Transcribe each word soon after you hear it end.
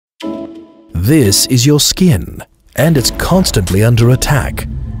This is your skin, and it's constantly under attack.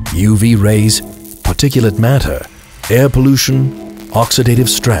 UV rays, particulate matter, air pollution, oxidative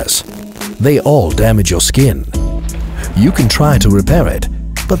stress. They all damage your skin. You can try to repair it,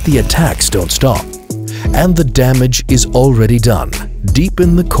 but the attacks don't stop. And the damage is already done, deep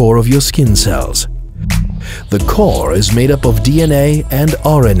in the core of your skin cells. The core is made up of DNA and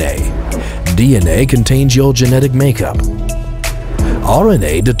RNA. DNA contains your genetic makeup.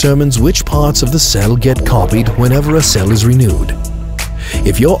 RNA determines which parts of the cell get copied whenever a cell is renewed.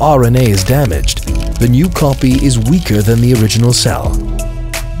 If your RNA is damaged, the new copy is weaker than the original cell,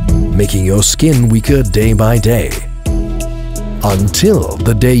 making your skin weaker day by day. Until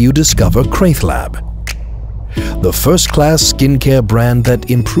the day you discover Craith Lab, the first-class skincare brand that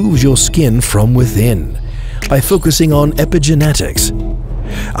improves your skin from within by focusing on epigenetics.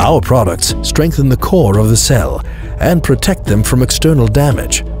 Our products strengthen the core of the cell and protect them from external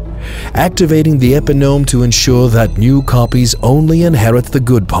damage, activating the epigenome to ensure that new copies only inherit the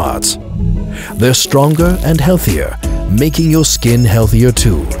good parts. They're stronger and healthier, making your skin healthier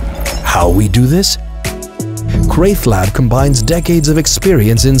too. How we do this? Craith Lab combines decades of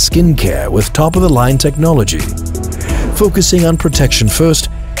experience in skincare with top-of-the-line technology, focusing on protection first,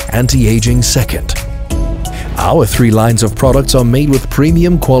 anti-aging second. Our 3 lines of products are made with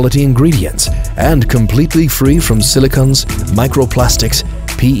premium quality ingredients and completely free from silicons, microplastics,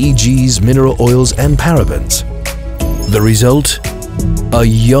 PEGs, mineral oils, and parabens. The result? A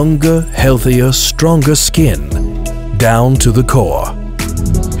younger, healthier, stronger skin, down to the core.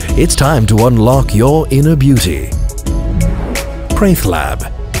 It's time to unlock your inner beauty. Craith Lab.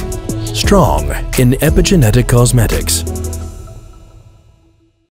 Strong in epigenetic cosmetics.